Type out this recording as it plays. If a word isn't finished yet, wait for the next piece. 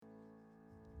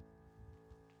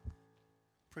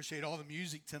Appreciate all the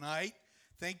music tonight.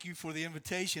 Thank you for the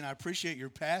invitation. I appreciate your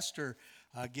pastor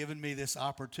giving me this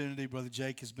opportunity. Brother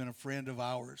Jake has been a friend of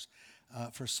ours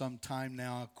for some time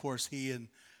now. Of course, he and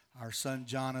our son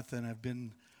Jonathan have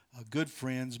been good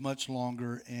friends much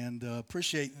longer, and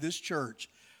appreciate this church.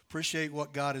 Appreciate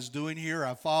what God is doing here.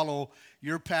 I follow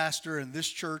your pastor and this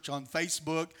church on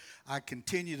Facebook. I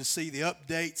continue to see the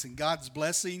updates and God's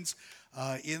blessings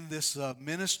in this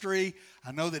ministry.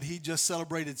 I know that he just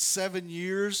celebrated 7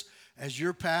 years as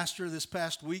your pastor this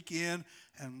past weekend.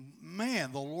 And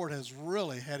man, the Lord has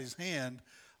really had his hand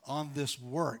on this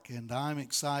work. And I'm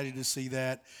excited to see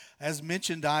that. As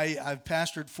mentioned, I've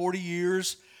pastored 40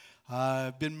 years.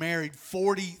 I've been married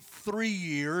 43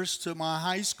 years to my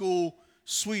high school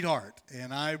sweetheart.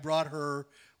 And I brought her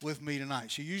with me tonight.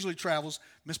 She usually travels.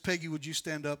 Miss Peggy, would you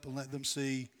stand up and let them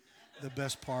see the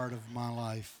best part of my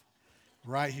life?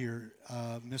 Right here,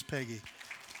 Miss Peggy.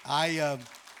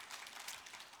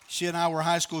 She and I were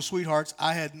high school sweethearts.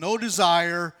 I had no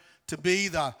desire to be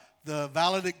the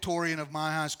valedictorian of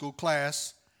my high school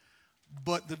class,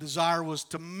 but the desire was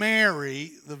to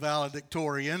marry the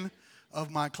valedictorian of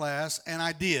my class, and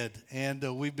I did. And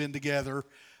we've been together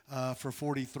for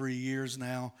 43 years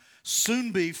now,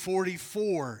 soon be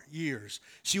 44 years.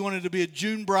 She wanted to be a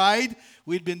June bride.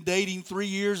 We'd been dating 3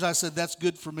 years. I said, that's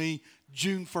good for me.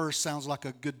 June 1st sounds like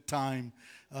a good time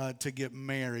to get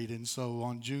married. And so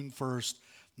on June 1st,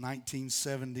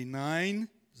 1979,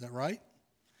 is that right?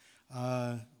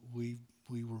 We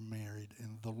were married,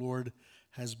 and the Lord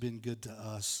has been good to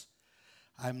us.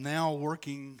 I'm now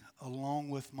working along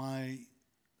with my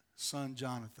son,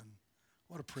 Jonathan.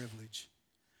 What a privilege.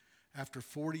 After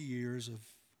 40 years of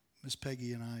Miss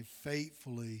Peggy and I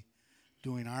faithfully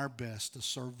doing our best to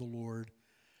serve the Lord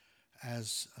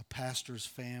as a pastor's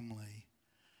family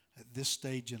at this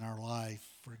stage in our life,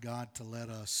 for God to let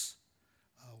us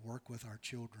work with our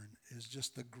children is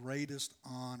just the greatest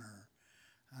honor.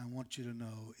 I want you to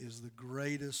know is the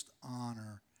greatest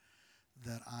honor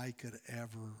that I could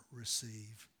ever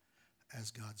receive as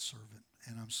God's servant.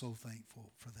 And I'm so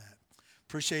thankful for that.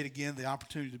 Appreciate again the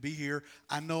opportunity to be here.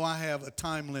 I know I have a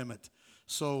time limit,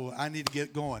 so I need to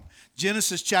get going.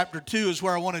 Genesis chapter 2 is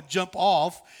where I want to jump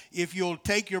off. If you'll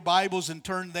take your Bibles and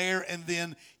turn there, and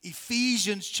then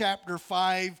Ephesians chapter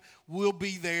 5 will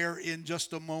be there in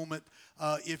just a moment.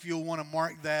 If you'll want to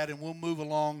mark that, and we'll move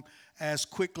along as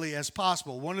quickly as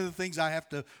possible. One of the things I have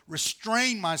to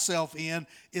restrain myself in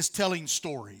is telling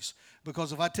stories,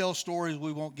 because if I tell stories,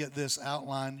 we won't get this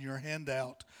outline, your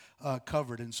handout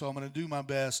covered. And so I'm going to do my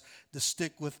best to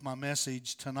stick with my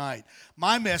message tonight.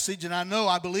 My message, and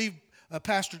I believe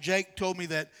Pastor Jake told me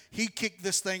that he kicked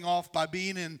this thing off by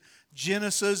being in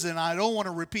Genesis, and I don't want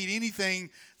to repeat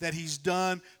anything that he's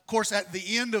done. Of course, at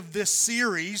the end of this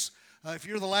series, if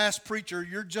you're the last preacher,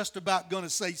 you're just about going to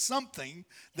say something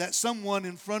that someone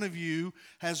in front of you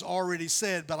has already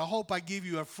said. But I hope I give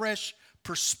you a fresh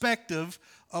perspective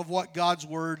of what God's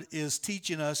Word is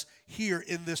teaching us here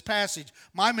in this passage.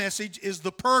 My message is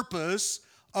the purpose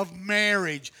of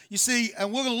marriage. You see,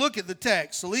 and we're going to look at the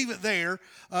text, so leave it there.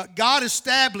 God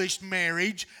established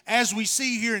marriage, as we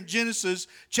see here in Genesis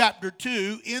chapter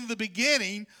 2, in the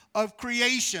beginning of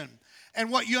creation. And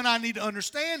what you and I need to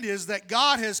understand is that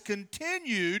God has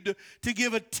continued to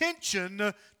give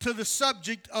attention to the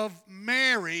subject of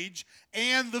marriage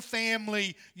and the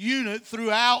family unit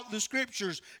throughout the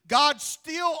Scriptures. God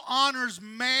still honors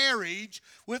marriage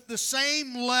with the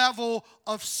same level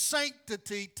of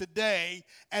sanctity today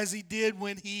as He did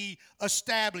when He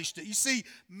established it. You see,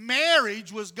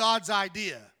 marriage was God's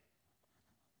idea.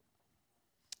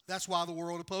 That's why the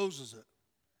world opposes it.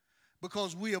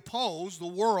 Because we oppose the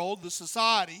world, the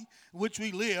society in which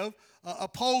we live,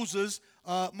 opposes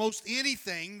most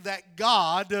anything that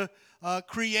God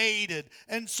created.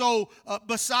 And so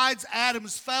besides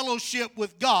Adam's fellowship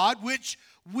with God, which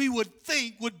we would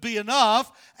think would be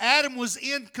enough, Adam was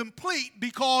incomplete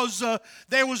because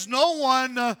there was no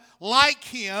one like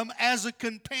him as a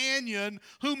companion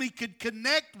whom he could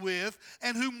connect with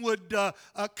and whom would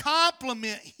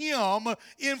complement him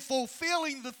in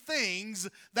fulfilling the things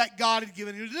that God had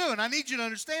given him to do. And I need you to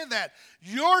understand that.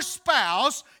 Your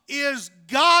spouse is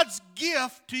God's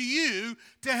gift to you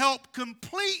to help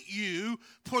complete you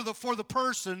for the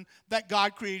person that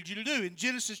God created you to do. In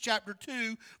Genesis chapter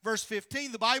 2, verse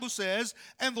 15, the Bible says,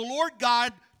 "And the Lord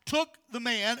God took the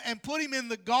man and put him in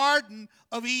the Garden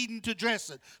of Eden to dress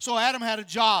it. So Adam had a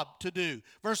job to do.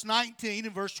 Verse 19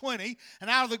 and verse 20, and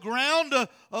out of the ground of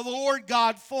the Lord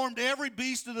God formed every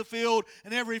beast of the field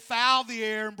and every fowl of the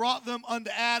air, and brought them unto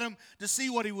Adam to see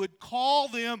what he would call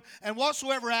them. And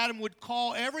whatsoever Adam would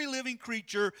call every living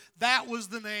creature, that was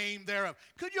the name thereof.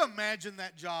 Could you imagine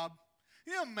that job?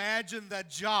 Can you imagine that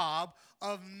job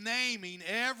of naming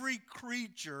every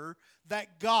creature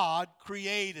that God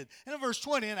created? And in verse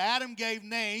 20, and Adam gave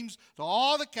names to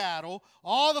all the cattle,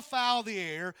 all the fowl of the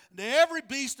air, and to every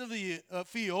beast of the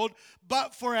field.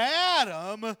 But for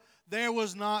Adam there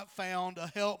was not found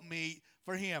a helpmeet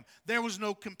for him. There was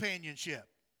no companionship.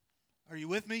 Are you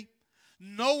with me?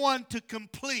 No one to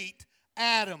complete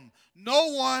Adam.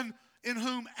 No one in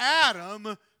whom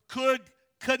Adam could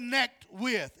connect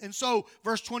with. And so,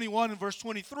 verse 21 and verse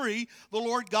 23, the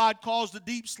Lord God caused a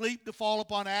deep sleep to fall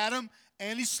upon Adam,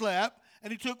 and he slept.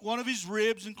 And he took one of his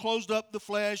ribs and closed up the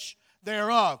flesh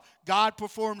thereof. God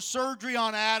performed surgery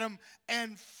on Adam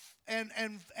and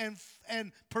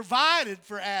provided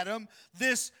for Adam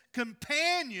this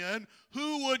companion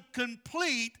who would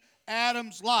complete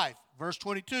Adam's life. Verse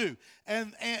 22,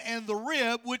 and the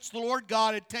rib which the Lord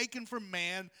God had taken from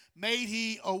man made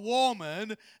he a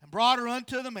woman and brought her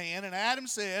unto the man. And Adam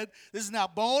said, this is now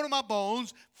bone of my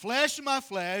bones, flesh of my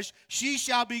flesh. She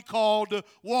shall be called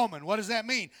woman. What does that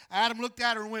mean? Adam looked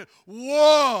at her and went,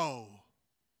 whoa,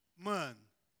 man,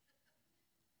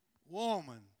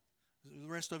 woman. The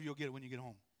rest of you will get it when you get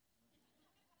home.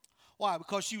 Why?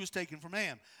 Because she was taken from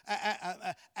man.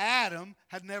 Adam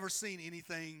had never seen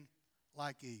anything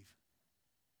like Eve.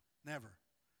 Never.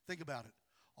 Think about it.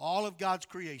 All of God's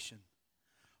creation,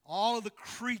 all of the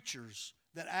creatures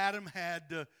that Adam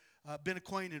had been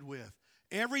acquainted with,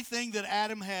 everything that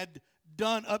Adam had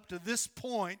done up to this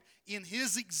point in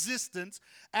his existence,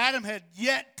 Adam had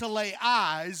yet to lay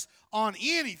eyes on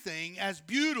anything as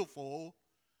beautiful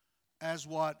as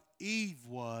what Eve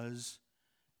was,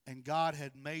 and God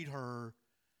had made her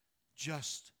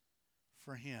just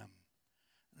for him.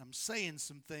 And I'm saying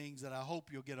some things that I hope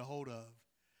you'll get a hold of.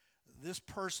 This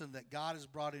person that God has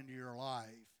brought into your life,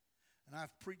 and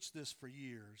I've preached this for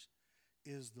years,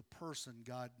 is the person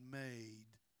God made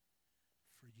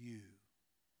for you.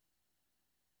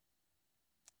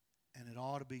 And it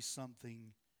ought to be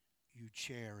something you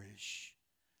cherish.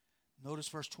 Notice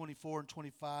verse 24 and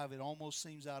 25. It almost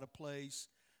seems out of place,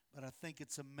 but I think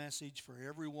it's a message for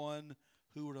everyone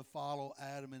who were to follow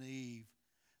Adam and Eve.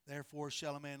 Therefore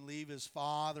shall a man leave his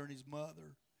father and his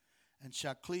mother, and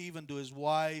shall cleave unto his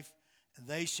wife, and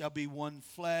they shall be one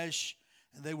flesh.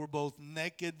 And they were both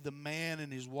naked, the man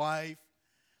and his wife,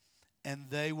 and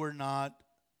they were not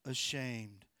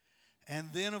ashamed. And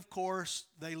then, of course,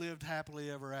 they lived happily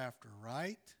ever after,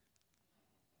 right?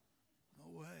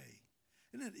 No way.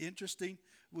 Isn't it interesting?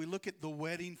 We look at the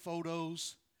wedding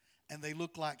photos, and they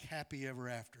look like happy ever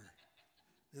after.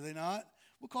 Do they not?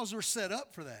 Because we're set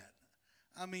up for that.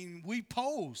 I mean, we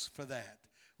pose for that.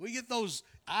 We get those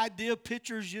idea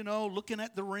pictures, looking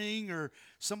at the ring or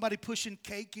somebody pushing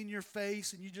cake in your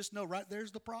face, and you just know, right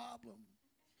there's the problem.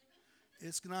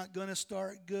 It's not going to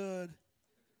start good.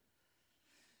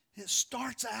 It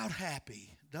starts out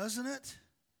happy, doesn't it?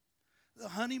 The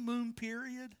honeymoon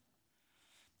period.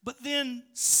 But then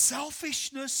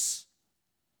selfishness,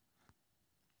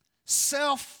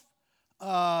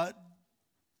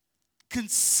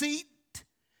 conceit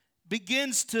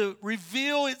begins to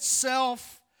reveal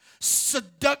itself.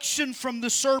 Seduction from the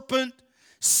serpent.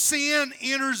 Sin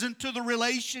enters into the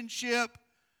relationship,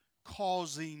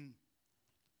 causing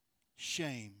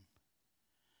shame.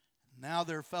 Now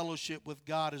their fellowship with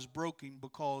God is broken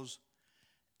because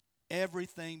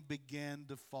everything began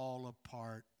to fall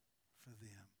apart for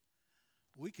them.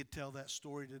 We could tell that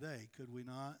story today, could we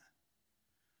not?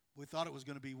 We thought it was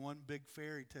going to be one big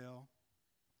fairy tale.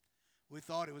 We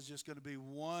thought it was just going to be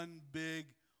one big,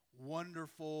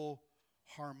 wonderful,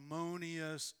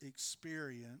 harmonious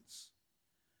experience.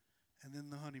 And then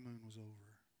the honeymoon was over.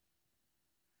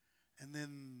 And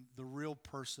then the real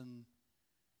person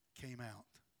came out.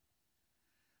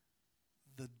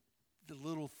 The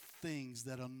little things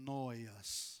that annoy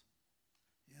us.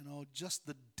 Just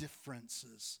the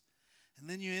differences. And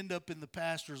then you end up in the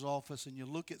pastor's office and you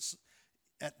look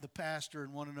at the pastor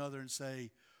and one another and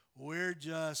say, we're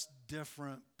just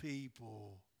different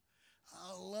people.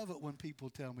 I love it when people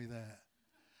tell me that.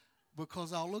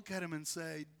 Because I'll look at him and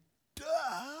say, duh.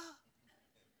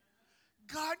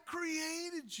 God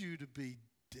created you to be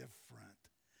different.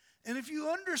 And if you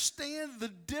understand the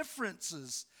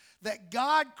differences that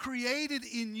God created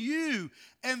in you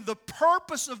and the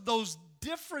purpose of those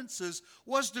differences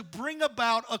was to bring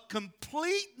about a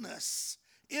completeness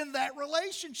in that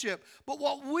relationship. But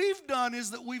what we've done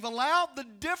is that we've allowed the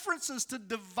differences to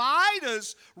divide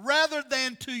us rather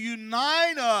than to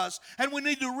unite us. And we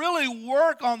need to really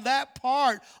work on that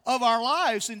part of our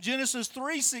lives. In Genesis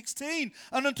 3:16,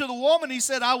 and unto the woman he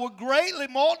said, I will greatly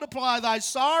multiply thy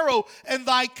sorrow and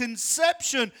thy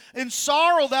conception. In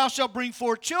sorrow thou shalt bring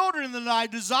forth children, and thy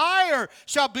desire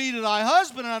shall be to thy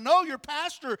husband. And I know your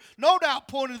pastor no doubt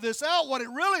pointed this out. What it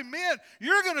really meant,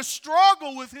 you're going to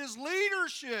struggle with his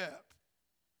leadership. And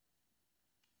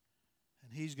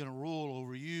he's going to rule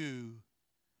over you.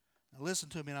 Now listen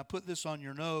to me, and I put this on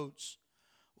your notes.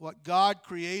 What God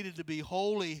created to be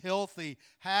holy, healthy,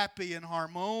 happy, and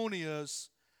harmonious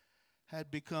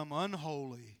had become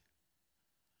unholy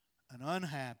and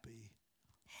unhappy,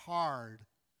 hard,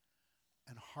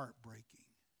 and heartbreaking.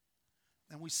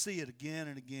 And we see it again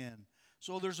and again.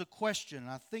 So there's a question.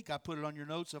 I think I put it on your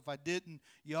notes. If I didn't,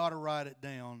 you ought to write it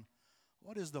down.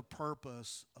 What is the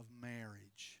purpose of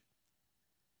marriage?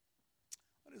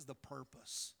 What is the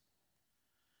purpose?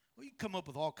 Well, you can come up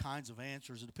with all kinds of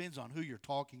answers. It depends on who you're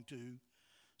talking to.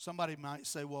 Somebody might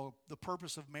say, well, the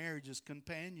purpose of marriage is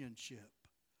companionship,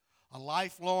 a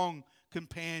lifelong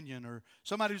companion. Or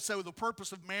somebody would say, well, the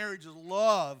purpose of marriage is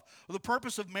love. Or the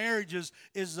purpose of marriage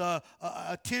is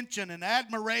attention and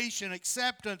admiration,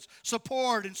 acceptance,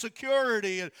 support, and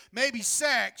security, and maybe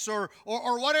sex, or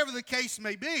whatever the case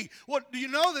may be. Well, do you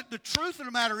know that the truth of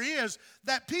the matter is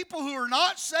that people who are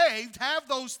not saved have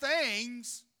those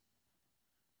things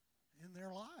in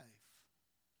their life?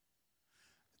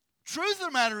 Truth of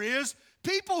the matter is,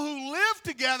 people who live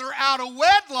together out of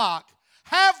wedlock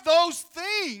have those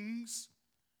things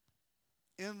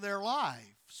in their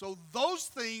life. So those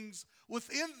things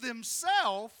within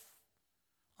themselves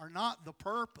are not the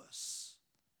purpose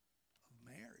of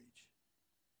marriage.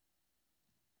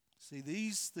 See,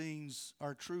 these things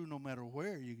are true no matter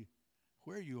where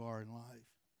you are in life.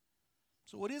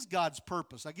 So what is God's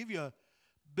purpose? I give you a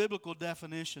biblical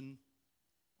definition,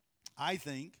 I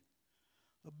think.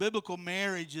 A biblical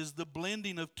marriage is the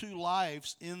blending of two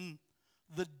lives in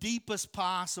the deepest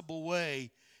possible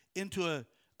way into a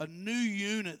new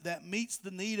unit that meets the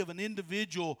need of an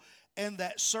individual and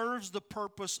that serves the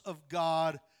purpose of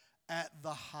God at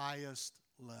the highest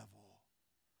level.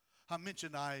 I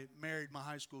mentioned I married my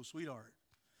high school sweetheart,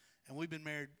 and we've been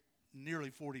married nearly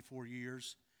 44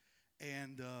 years.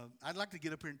 And I'd like to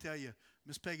get up here and tell you,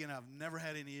 Miss Peggy and I have never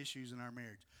had any issues in our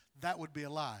marriage. That would be a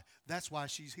lie. That's why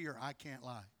she's here. I can't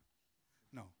lie.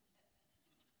 No.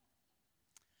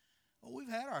 Well, we've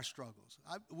had our struggles.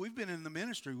 We've been in the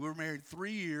ministry. We were married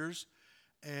 3 years,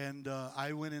 and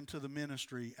I went into the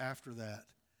ministry after that.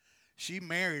 She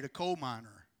married a coal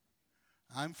miner.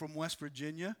 I'm from West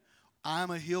Virginia. I'm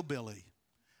a hillbilly.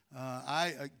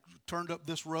 I turned up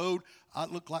this road. I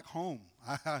look like home.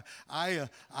 I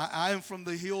am from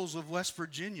the hills of West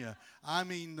Virginia. I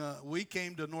mean, we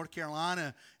came to North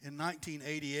Carolina in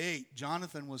 1988.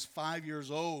 Jonathan was 5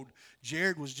 years old.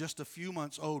 Jared was just a few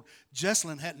months old.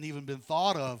 Jesselyn hadn't even been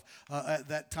thought of at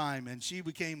that time, and she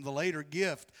became the later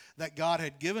gift that God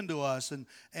had given to us.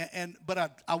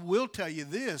 But I will tell you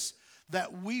this,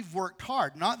 that we've worked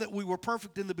hard. Not that we were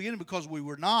perfect in the beginning, because we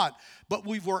were not, but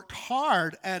we've worked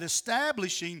hard at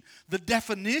establishing the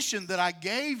definition that I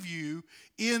gave you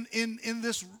in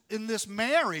this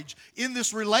marriage, in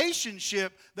this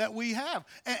relationship that we have.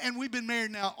 And we've been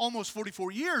married now almost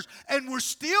 44 years, and we're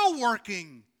still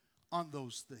working on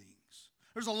those things.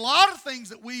 There's a lot of things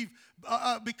that we've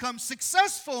become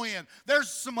successful in. There's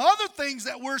some other things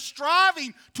that we're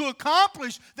striving to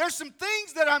accomplish. There's some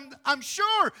things that I'm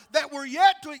sure that we're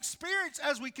yet to experience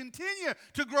as we continue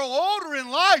to grow older in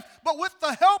life. But with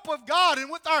the help of God and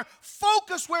with our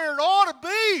focus where it ought to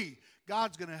be,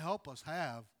 God's going to help us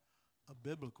have a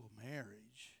biblical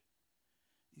marriage.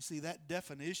 You see, that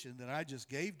definition that I just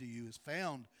gave to you is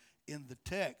found in the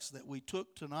text that we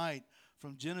took tonight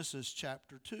from Genesis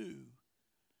chapter 2.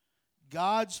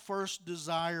 God's first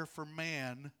desire for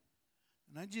man,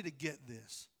 and I need you to get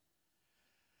this,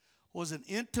 was an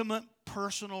intimate,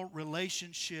 personal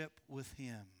relationship with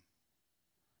Him.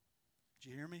 Did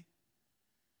you hear me?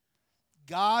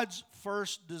 God's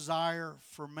first desire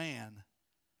for man,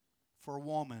 for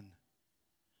woman,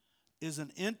 is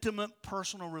an intimate,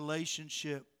 personal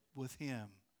relationship with Him.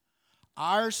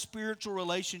 Our spiritual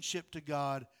relationship to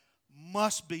God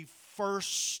must be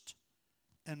first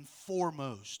and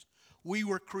foremost. We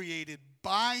were created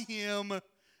by Him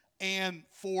and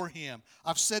for Him.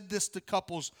 I've said this to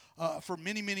couples for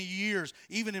many, many years.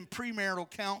 Even in premarital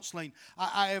counseling,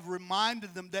 I have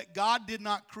reminded them that God did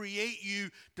not create you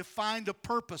to find a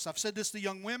purpose. I've said this to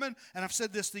young women, and I've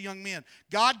said this to young men.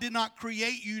 God did not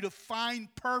create you to find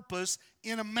purpose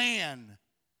in a man.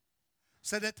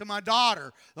 Said that to my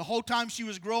daughter the whole time she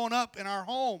was growing up in our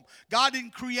home. God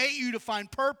didn't create you to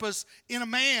find purpose in a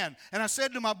man. And I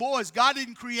said to my boys, God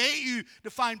didn't create you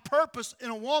to find purpose in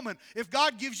a woman. If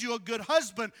God gives you a good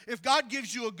husband, if God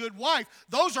gives you a good wife,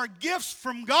 those are gifts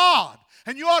from God.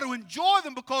 And you ought to enjoy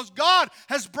them because God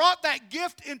has brought that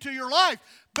gift into your life.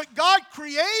 But God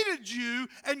created you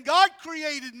and God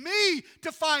created me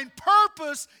to find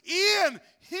purpose in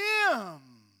Him.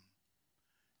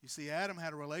 You see, Adam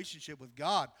had a relationship with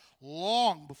God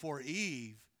long before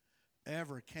Eve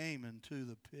ever came into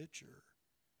the picture.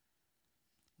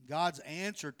 God's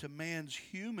answer to man's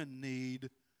human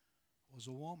need was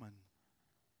a woman,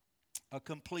 a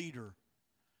completer,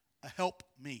 a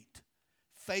helpmeet,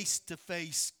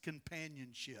 face-to-face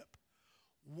companionship,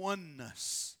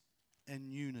 oneness,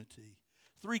 and unity.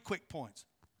 3 quick points.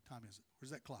 What time is it?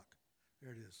 Where's that clock?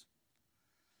 There it is.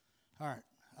 All right.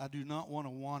 I do not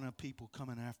want people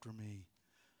coming after me.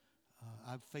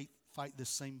 I fight this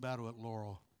same battle at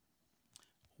Laurel.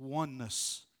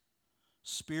 Oneness.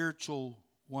 Spiritual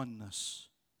oneness.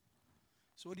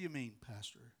 So what do you mean,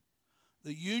 Pastor?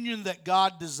 The union that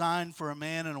God designed for a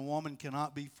man and a woman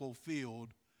cannot be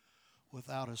fulfilled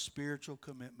without a spiritual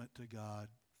commitment to God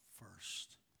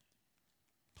first.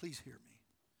 Please hear me.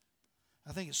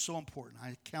 I think it's so important.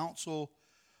 I counsel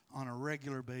on a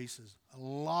regular basis. A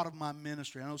lot of my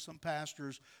ministry, I know some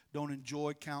pastors don't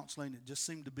enjoy counseling. It just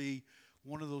seemed to be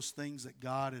one of those things that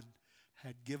God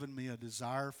had given me a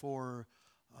desire for,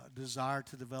 a desire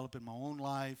to develop in my own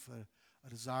life, a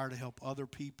desire to help other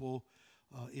people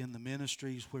in the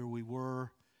ministries where we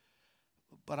were.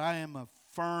 But I am a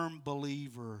firm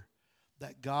believer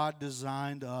that God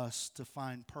designed us to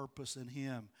find purpose in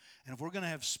Him. And if we're going to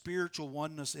have spiritual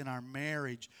oneness in our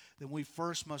marriage, then we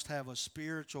first must have a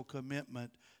spiritual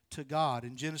commitment to God.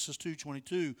 In Genesis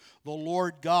 2:22, the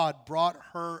Lord God brought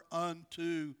her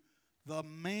unto the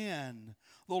man.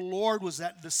 The Lord was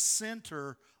at the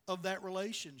center of that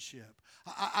relationship.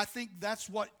 I think that's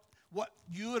what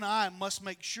you and I must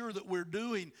make sure that we're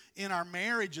doing in our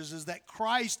marriages is that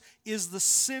Christ is the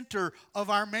center of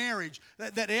our marriage.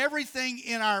 That everything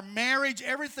in our marriage,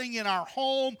 everything in our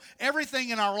home,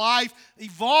 everything in our life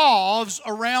evolves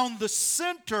around the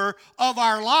center of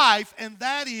our life, and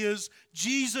that is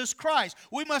Jesus Christ.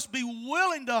 We must be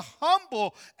willing to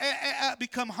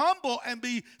become humble and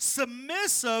be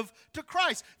submissive to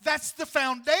Christ. That's the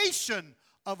foundation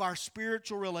of our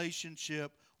spiritual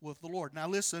relationship with the Lord. Now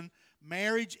listen,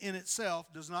 marriage in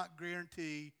itself does not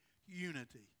guarantee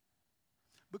unity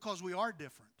because we are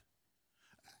different.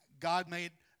 God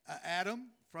made Adam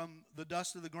from the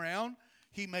dust of the ground.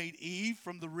 He made Eve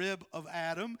from the rib of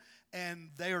Adam, and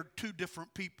they are two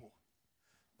different people.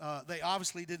 They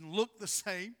obviously didn't look the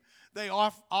same. They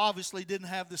obviously didn't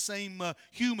have the same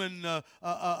human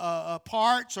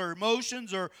parts or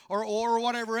emotions or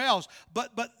whatever else.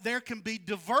 But there can be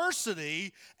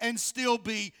diversity and still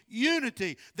be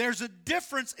unity. There's a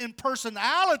difference in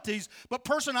personalities, but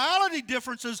personality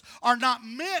differences are not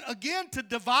meant, again, to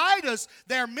divide us.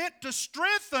 They're meant to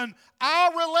strengthen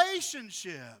our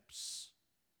relationships.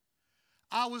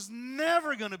 I was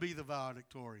never going to be the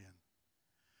valedictorian.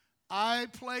 I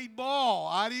played ball.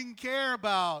 I didn't care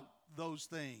about those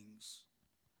things.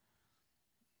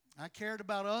 I cared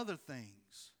about other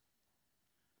things.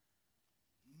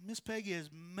 Miss Peggy has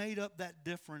made up that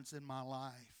difference in my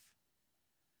life.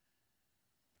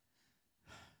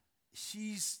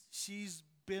 She's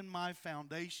been my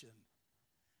foundation.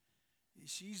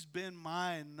 She's been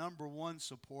my number one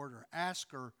supporter.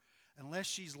 Ask her, unless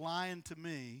she's lying to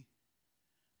me,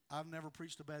 I've never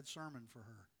preached a bad sermon for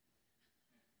her.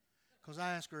 Because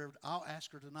I'll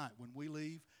ask her tonight when we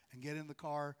leave and get in the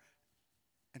car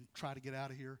and try to get out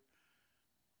of here.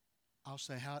 I'll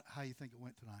say, how you think it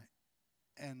went tonight?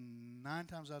 And 9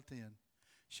 times out of 10,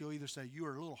 she'll either say, you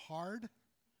were a little hard,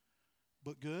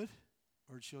 but good,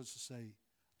 or she'll just say,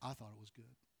 I thought it was good.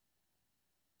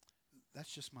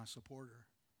 That's just my supporter.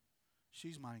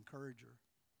 She's my encourager.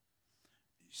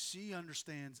 She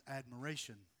understands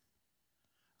admiration.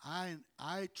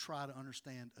 I try to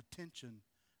understand attention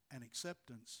and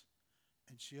acceptance,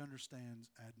 and she understands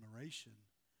admiration.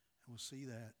 And we'll see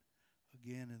that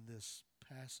again in this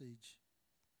passage.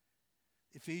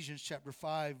 Ephesians chapter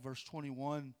 5, verse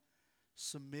 21,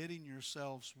 submitting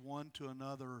yourselves one to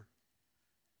another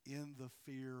in the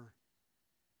fear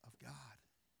of God.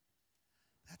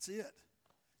 That's it.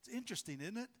 It's interesting,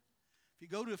 isn't it? If you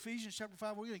go to Ephesians chapter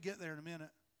 5, we're going to get there in a minute.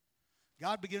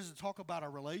 God begins to talk about our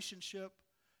relationship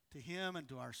to Him and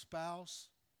to our spouse.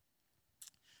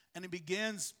 And He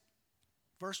begins,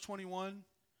 verse 21,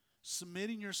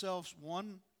 submitting yourselves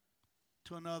one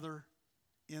to another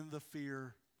in the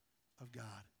fear of God.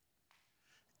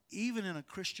 Even in a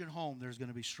Christian home, there's going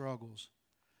to be struggles.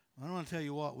 I want to tell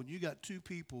you what, when you got two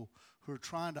people who are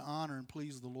trying to honor and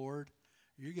please the Lord,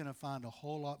 you're going to find a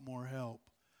whole lot more help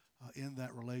in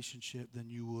that relationship than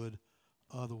you would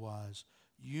otherwise.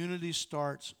 Unity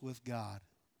starts with God.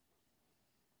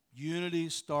 Unity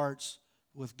starts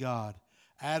with God.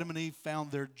 Adam and Eve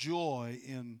found their joy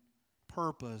in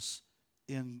purpose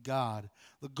in God.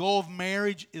 The goal of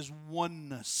marriage is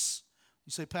oneness.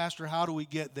 You say, Pastor, how do we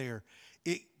get there?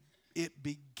 It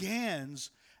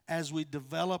begins as we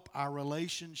develop our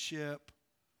relationship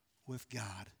with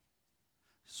God.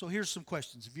 So here's some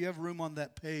questions. If you have room on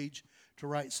that page to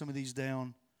write some of these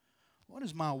down, what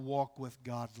is my walk with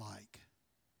God like?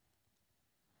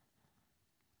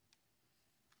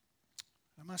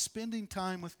 Am I spending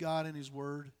time with God in His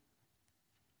Word?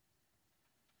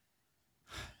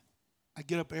 I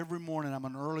get up every morning. I'm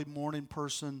an early morning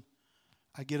person.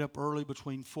 I get up early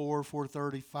between 4,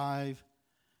 4:30, 5.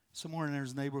 Somewhere in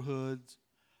there's neighborhoods.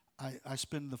 I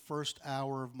spend the first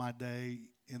hour of my day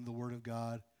in the Word of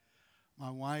God. My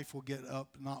wife will get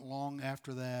up not long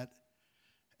after that,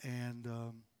 and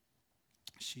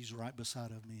she's right beside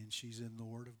of me, and she's in the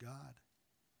Word of God.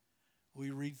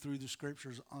 We read through the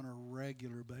Scriptures on a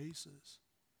regular basis.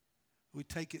 We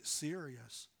take it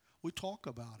serious. We talk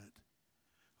about it.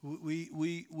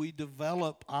 We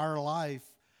develop our life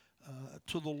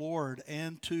to the Lord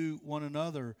and to one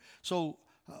another. So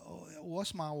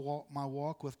what's my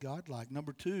walk with God like?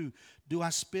 Number 2, do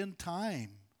I spend time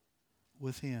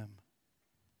with Him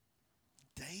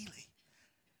daily?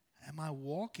 Am I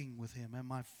walking with Him?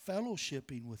 Am I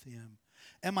fellowshipping with Him?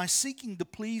 Am I seeking to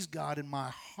please God in my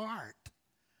heart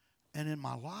and in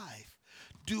my life?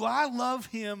 Do I love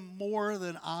Him more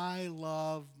than I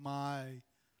love myself?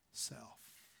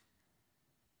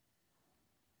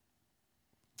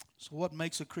 So what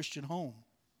makes a Christian home?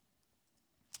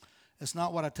 It's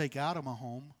not what I take out of my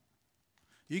home.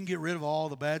 You can get rid of all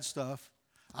the bad stuff.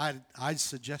 I'd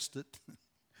suggest it.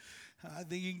 I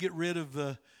think you can get rid of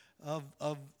the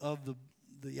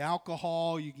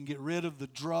alcohol. You can get rid of the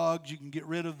drugs. You can get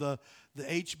rid of the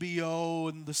HBO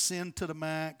and the sin to the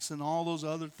max and all those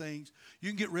other things. You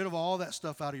can get rid of all that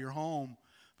stuff out of your home,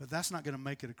 but that's not going to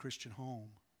make it a Christian home.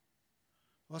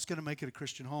 What's going to make it a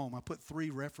Christian home? I put 3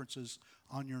 references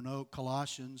on your note.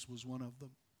 Colossians was one of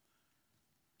them.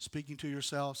 Speaking to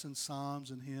yourselves in psalms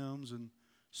and hymns and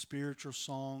spiritual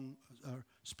songs,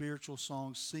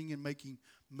 singing, making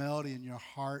melody in your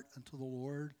heart unto the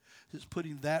Lord. Just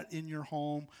putting that in your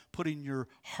home, putting your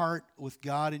heart with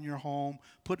God in your home,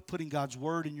 putting God's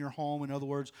Word in your home. In other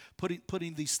words,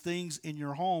 putting these things in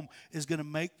your home is going to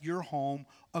make your home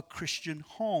a Christian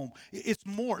home. It's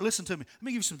more, listen to me, let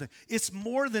me give you something. It's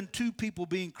more than 2 people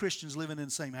being Christians living in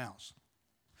the same house.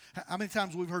 How many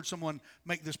times we've heard someone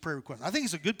make this prayer request? I think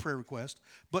it's a good prayer request,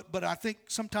 but I think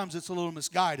sometimes it's a little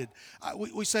misguided.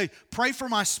 We say, pray for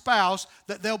my spouse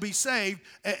that they'll be saved,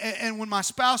 and when my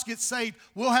spouse gets saved,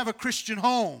 we'll have a Christian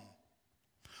home.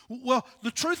 Well,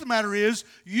 the truth of the matter is,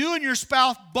 you and your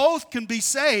spouse both can be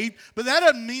saved, but that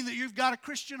doesn't mean that you've got a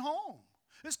Christian home.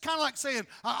 It's kind of like saying,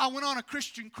 I went on a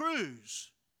Christian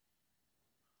cruise.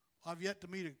 I've yet to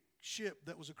meet a ship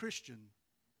that was a Christian.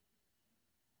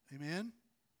 Amen?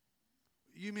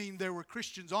 You mean there were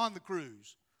Christians on the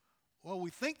cruise? Well, we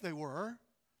think they were.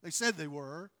 They said they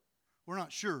were. We're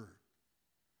not sure.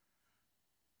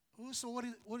 So what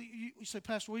do you say,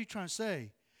 Pastor, what are you trying to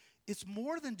say? It's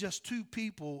more than just 2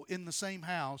 people in the same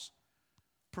house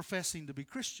professing to be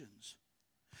Christians.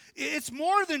 It's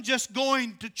more than just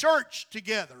going to church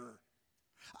together.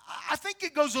 I think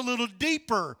it goes a little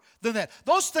deeper than that.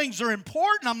 Those things are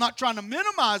important. I'm not trying to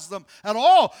minimize them at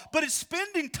all. But it's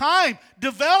spending time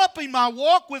developing my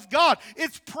walk with God.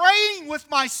 It's praying with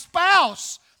my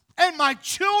spouse and my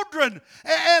children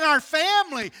and our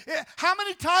family. How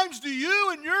many times do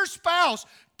you and your spouse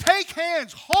take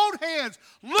hands, hold hands,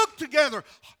 look together,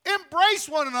 embrace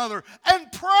one another,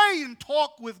 and pray and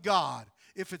talk with God?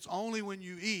 If it's only when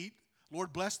you eat,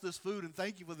 Lord, bless this food and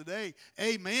thank you for the day.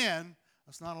 Amen.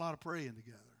 That's not a lot of praying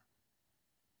together.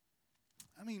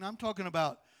 I mean, I'm talking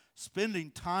about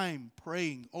spending time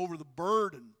praying over the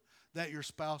burden that your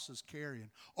spouse is carrying,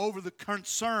 over the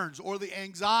concerns or the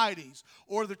anxieties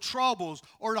or the troubles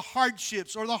or the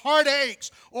hardships or the heartaches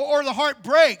or the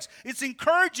heartbreaks. It's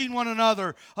encouraging one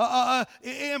another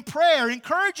in prayer,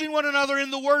 encouraging one another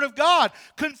in the Word of God,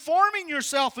 conforming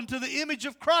yourself into the image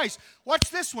of Christ. Watch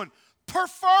this one.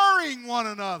 Preferring one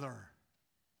another.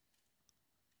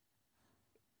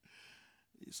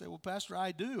 You say, well, Pastor,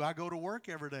 I do. I go to work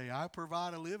every day. I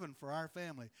provide a living for our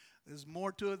family. There's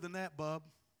more to it than that, bub.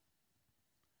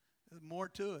 There's more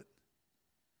to it.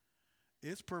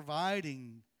 It's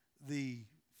providing the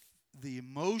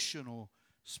emotional,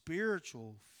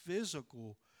 spiritual,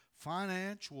 physical,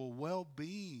 financial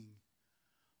well-being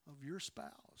of your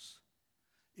spouse.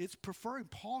 It's preferring.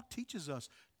 Paul teaches us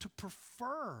to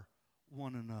prefer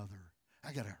one another.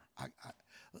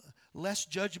 Less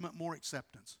judgment, more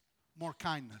acceptance, more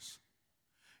kindness.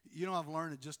 You know, I've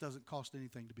learned it just doesn't cost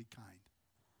anything to be kind.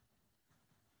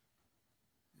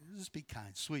 Just be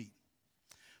kind, sweet.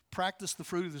 Practice the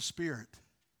fruit of the Spirit.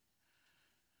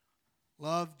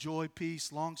 Love, joy,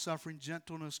 peace, long-suffering,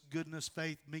 gentleness, goodness,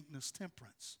 faith, meekness,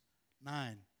 temperance.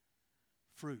 9.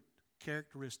 Fruit,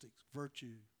 characteristics,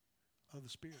 virtue of the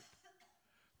Spirit.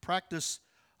 Practice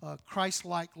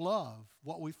Christ-like love.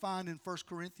 What we find in 1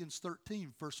 Corinthians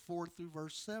 13, verse 4 through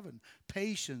verse 7.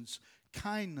 Patience,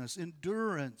 kindness,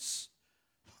 endurance,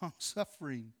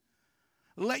 long-suffering.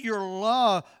 Let your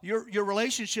love, your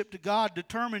relationship to God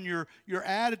determine your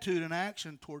attitude and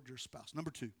action toward your spouse.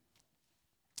 Number 2,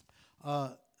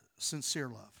 sincere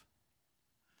love.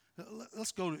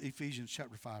 Let's go to Ephesians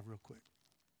chapter 5 real quick.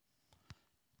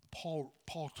 Paul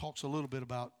talks a little bit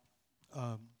about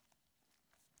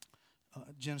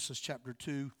Genesis chapter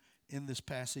 2 in this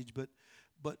passage, but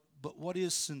what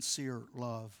is sincere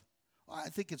love? I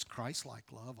think it's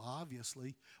Christ-like love,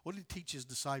 obviously. What did he teach his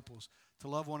disciples? To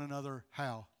love one another,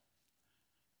 how?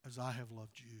 As I have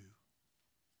loved you. You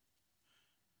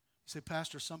say,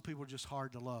 Pastor, some people are just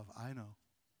hard to love. I know.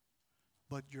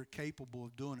 But you're capable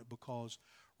of doing it because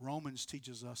Romans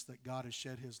teaches us that God has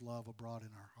shed his love abroad in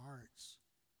our hearts.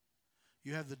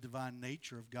 You have the divine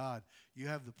nature of God. You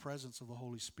have the presence of the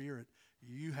Holy Spirit.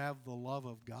 You have the love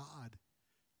of God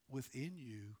within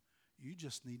you. You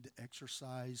just need to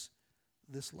exercise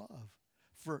this love.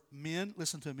 For men,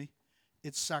 listen to me,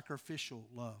 it's sacrificial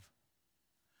love.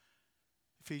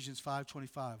 Ephesians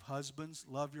 5:25, husbands,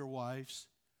 love your wives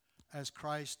as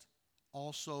Christ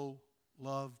also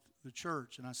loved the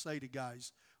church. And I say to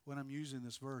guys, when I'm using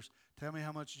this verse, tell me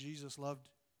how much Jesus loved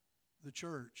the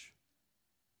church.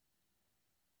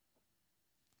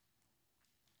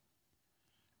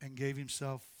 And gave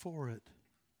himself for it.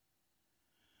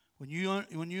 When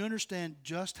you understand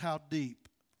just how deep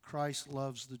Christ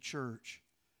loves the church,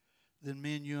 then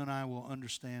men, you and I will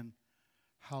understand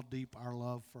how deep our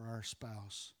love for our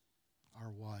spouse, our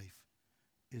wife,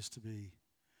 is to be.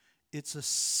 It's a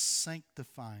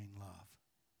sanctifying love.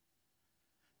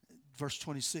 Verse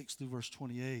 26 through verse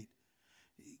 28,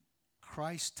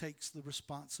 Christ takes the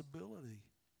responsibility.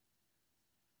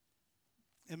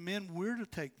 And men, we're to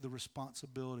take the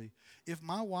responsibility. If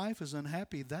my wife is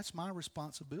unhappy, that's my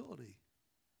responsibility.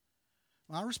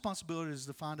 My responsibility is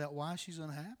to find out why she's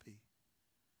unhappy.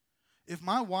 If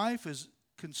my wife is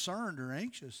concerned or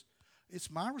anxious, it's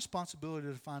my responsibility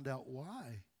to find out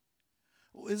why.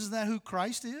 Well, isn't that who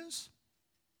Christ is?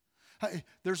 Hey,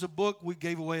 there's a book we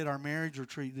gave away at our marriage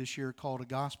retreat this year called A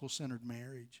Gospel-Centered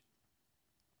Marriage.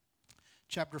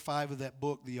 Chapter 5 of that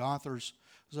book, the authors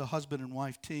was a husband and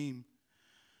wife team.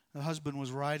 The husband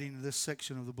was writing this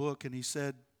section of the book, and he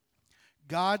said,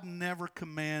 God never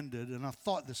commanded, and I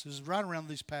thought this is right around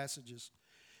these passages.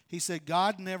 He said,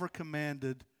 God never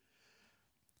commanded,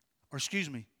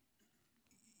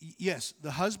 yes,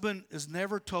 the husband is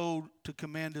never told to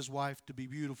command his wife to be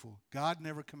beautiful. God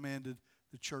never commanded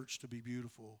the church to be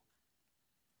beautiful.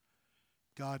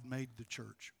 God made the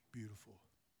church beautiful.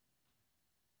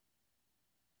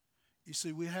 You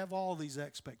see, we have all these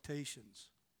expectations,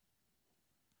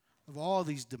 of all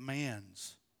these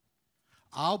demands.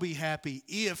 I'll be happy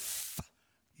if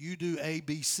you do A,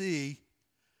 B, C.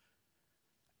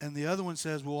 And the other one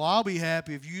says, well, I'll be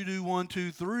happy if you do 1,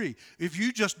 2, 3. If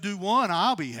you just do one,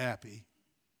 I'll be happy.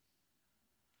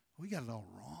 We got it all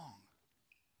wrong.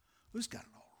 We just got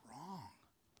it all wrong.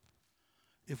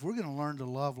 If we're going to learn to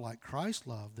love like Christ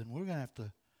loved, then we're going to have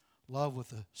to love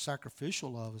with a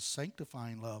sacrificial love, a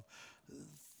sanctifying love.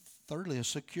 Thirdly, a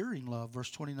securing love.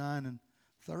 Verse 29 and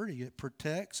 30, it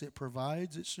protects, it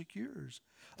provides, it secures.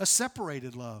 A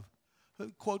separated love.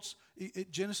 It quotes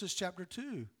Genesis chapter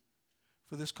 2.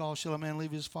 For this cause shall a man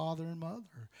leave his father and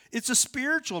mother. It's a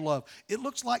spiritual love. It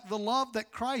looks like the love that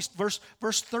Christ, verse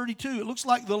 32, it looks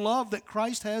like the love that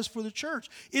Christ has for the church.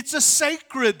 It's a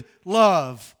sacred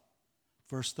love.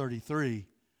 Verse 33,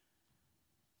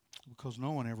 because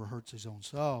no one ever hurts his own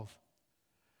self.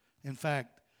 In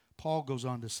fact, Paul goes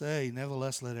on to say,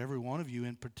 nevertheless, let every one of you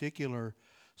in particular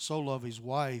so love his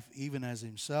wife, even as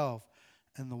himself,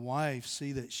 and the wife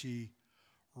see that she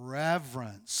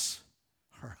reverence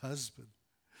her husband.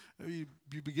 You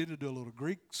begin to do a little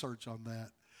Greek search on that.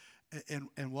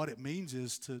 And what it means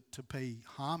is to pay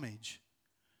homage.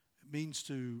 It means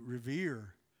to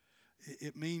revere.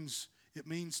 It means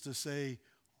to say,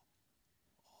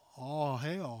 oh,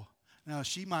 hell. Now,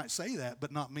 she might say that,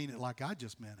 but not mean it like I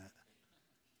just meant it.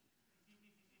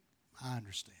 I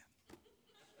understand.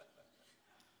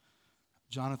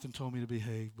 Jonathan told me to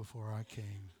behave before I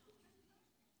came.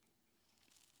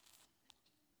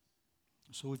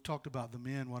 So we've talked about the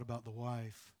men. What about the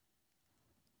wife?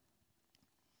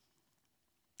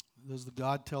 Does the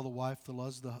God tell the wife to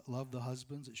love the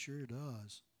husbands? It sure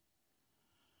does.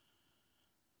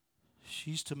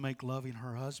 She's to make loving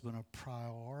her husband a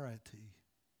priority.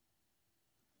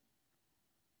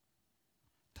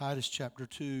 Titus chapter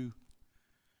 2.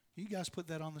 You guys put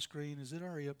that on the screen. Is it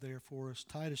already up there for us?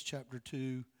 Titus chapter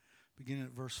 2, beginning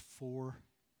at verse 4.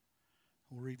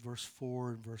 We'll read verse 4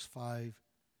 and verse 5.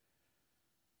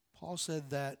 Paul said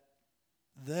that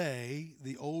they,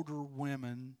 the older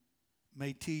women,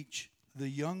 may teach the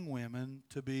young women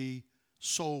to be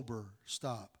sober.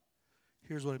 Stop.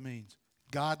 Here's what it means.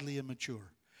 Godly and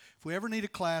mature. If we ever need a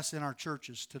class in our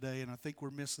churches today, and I think we're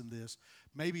missing this,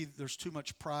 maybe there's too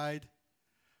much pride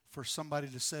for somebody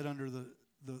to sit under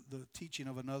the teaching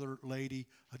of another lady,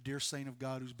 a dear saint of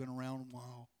God who's been around a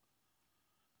while.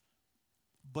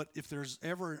 But if there's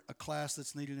ever a class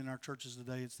that's needed in our churches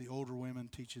today, it's the older women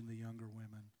teaching the younger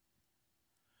women.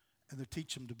 And they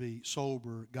teach them to be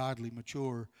sober, godly,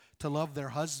 mature, to love their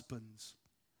husbands.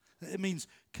 It means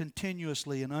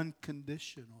continuously and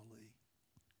unconditionally.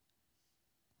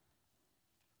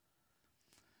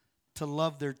 To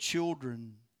love their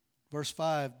children. Verse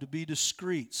 5, to be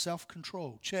discreet,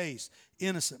 self-controlled, chaste,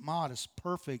 innocent, modest,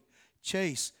 perfect,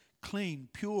 chaste, clean,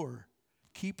 pure,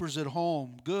 keepers at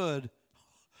home, good,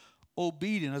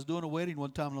 obedient. I was doing a wedding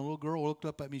one time, and a little girl looked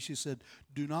up at me. She said,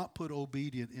 do not put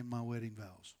obedient in my wedding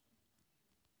vows.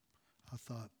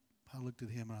 I looked at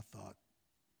him and I thought,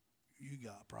 you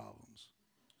got problems.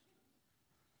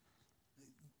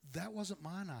 That wasn't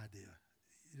mine idea.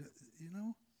 You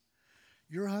know?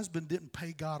 Your husband didn't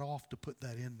pay God off to put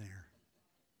that in there.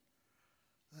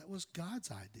 That was God's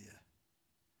idea.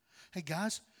 Hey,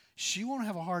 guys, she won't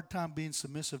have a hard time being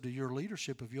submissive to your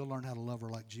leadership if you'll learn how to love her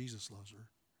like Jesus loves her.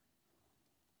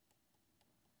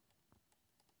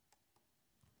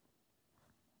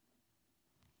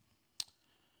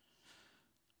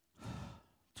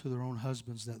 To their own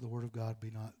husbands, that the word of God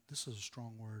be not, this is a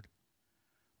strong word,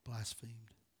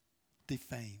 blasphemed,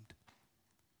 defamed,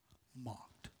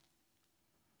 mocked,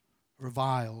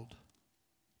 reviled,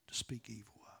 to speak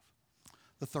evil of.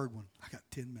 The third one, I got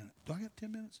 10 minutes. Do I got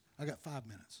 10 minutes? I got 5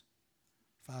 minutes.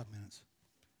 5 minutes.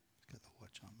 Got the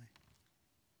watch on me.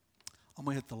 I'm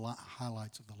going to hit the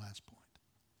highlights of the last point.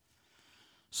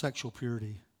 Sexual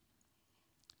purity.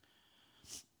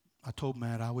 I told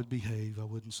Matt I would behave. I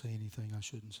wouldn't say anything I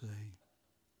shouldn't say.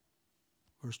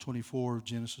 Verse 24 of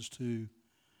Genesis 2.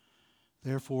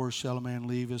 Therefore shall a man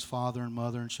leave his father and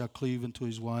mother and shall cleave unto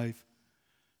his wife,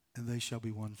 and they shall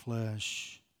be one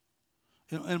flesh.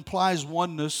 It implies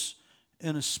oneness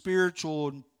in a spiritual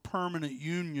and permanent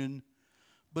union,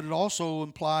 but it also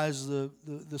implies the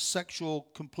sexual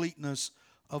completeness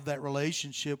of that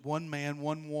relationship. One man,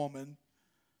 one woman.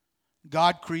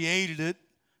 God created it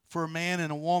for a man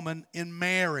and a woman in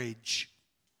marriage.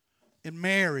 In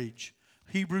marriage.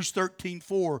 Hebrews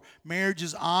 13:4. Marriage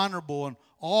is honorable and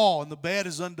all, and the bed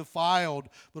is undefiled.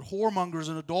 But whoremongers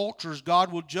and adulterers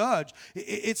God will judge.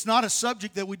 It's not a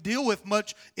subject that we deal with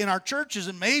much in our churches,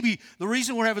 and maybe the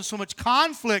reason we're having so much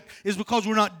conflict is because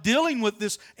we're not dealing with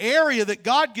this area that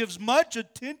God gives much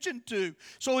attention to.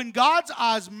 So in God's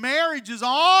eyes, marriage is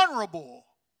honorable.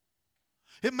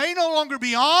 It may no longer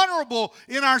be honorable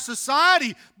in our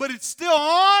society, but it's still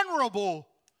honorable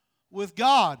with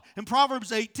God. In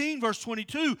Proverbs 18, verse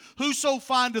 22, whoso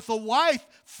findeth a wife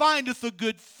findeth a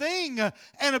good thing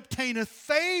and obtaineth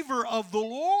favor of the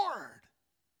Lord.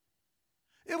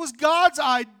 It was God's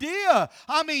idea.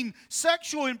 I mean,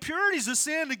 sexual impurity is a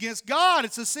sin against God.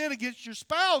 It's a sin against your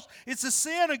spouse. It's a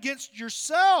sin against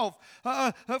yourself.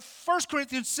 1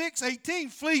 Corinthians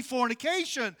 6:18, flee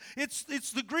fornication. It's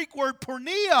the Greek word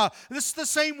porneia. This is the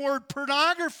same word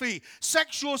pornography,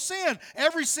 sexual sin.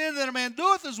 Every sin that a man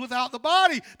doeth is without the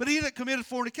body, but he that committeth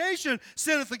fornication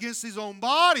sinneth against his own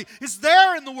body. It's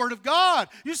there in the Word of God.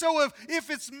 You say, well, if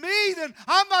it's me, then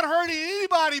I'm not hurting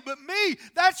anybody but me.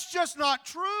 That's just not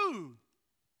true.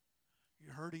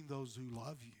 You're hurting those who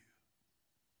love you.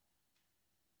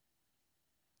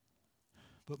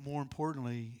 But more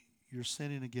importantly, you're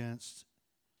sinning against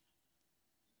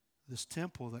this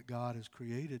temple that God has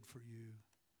created for you.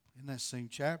 In that same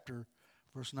chapter,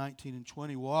 verse 19 and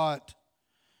 20, what?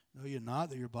 Know ye not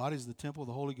that your body is the temple of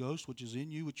the Holy Ghost, which is in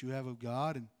you, which you have of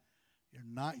God, and you're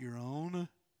not your own?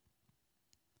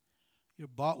 You're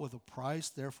bought with a price,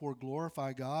 therefore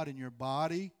glorify God in your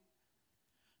body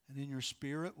and in your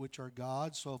spirit, which are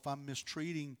God's. So if I'm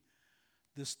mistreating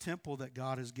this temple that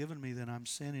God has given me, then I'm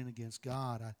sinning against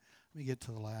God. Let me get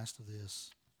to the last of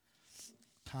this.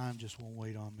 Time just won't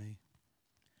wait on me.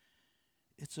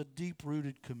 It's a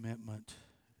deep-rooted commitment.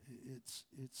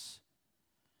 It's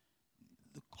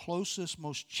the closest,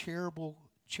 most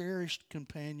cherished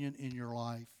companion in your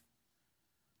life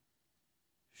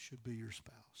should be your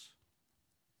spouse.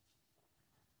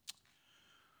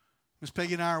 Miss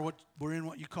Peggy and I we're in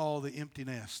what you call the empty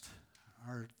nest.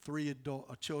 Our 3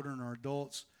 children are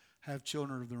adults, have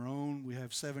children of their own. We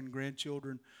have 7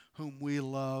 grandchildren whom we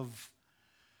love.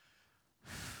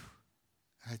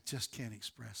 I just can't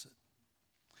express it.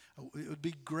 It would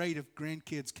be great if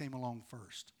grandkids came along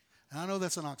first. And I know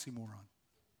that's an oxymoron.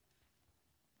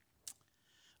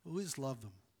 But we just love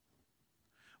them.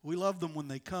 We love them when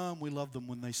they come. We love them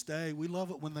when they stay. We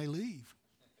love it when they leave.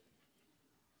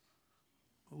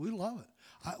 We love it.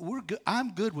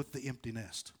 I'm good with the empty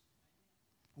nest.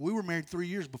 We were married 3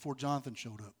 years before Jonathan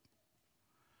showed up.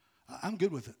 I'm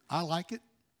good with it. I like it.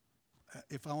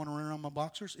 If I want to run around my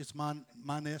boxers, it's my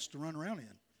nest to run around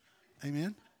in.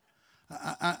 Amen?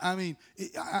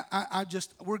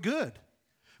 We're good.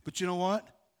 But you know what?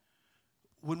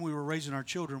 When we were raising our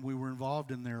children, we were involved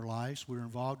in their lives. We were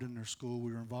involved in their school.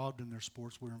 We were involved in their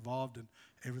sports. We were involved in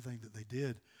everything that they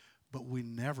did. But we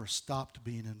never stopped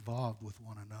being involved with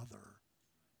one another.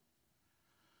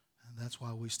 And that's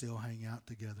why we still hang out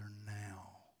together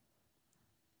now.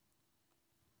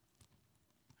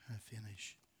 I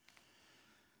finish.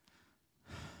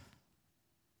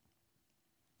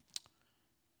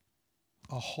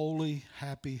 A holy,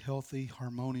 happy, healthy,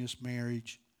 harmonious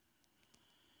marriage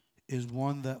is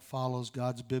one that follows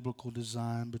God's biblical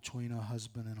design between a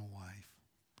husband and a wife.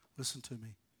 Listen to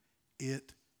me.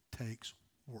 It takes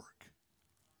work.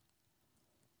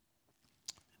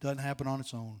 It doesn't happen on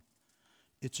its own.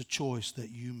 It's a choice that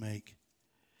you make.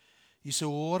 You say,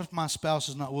 well, what if my spouse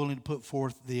is not willing to put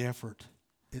forth the effort?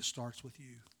 It starts with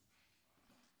you.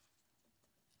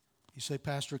 You say,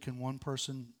 Pastor, can one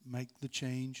person make the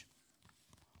change?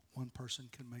 One person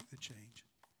can make the change.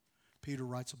 Peter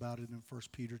writes about it in 1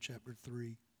 Peter chapter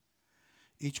 3.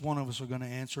 Each one of us are going to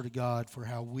answer to God for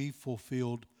how we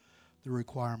fulfilled the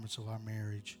requirements of our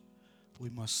marriage. We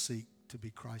must seek to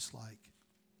be Christ-like.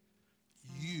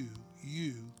 You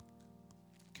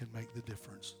can make the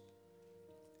difference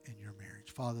in your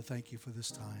marriage. Father, thank you for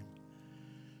this time.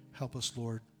 Help us,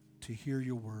 Lord, to hear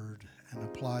your word and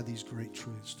apply these great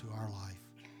truths to our life.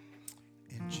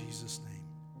 In Jesus' name,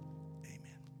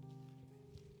 amen.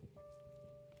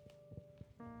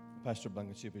 Pastor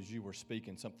Blankenship, as you were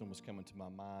speaking, something was coming to my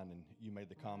mind, and you made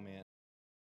the comment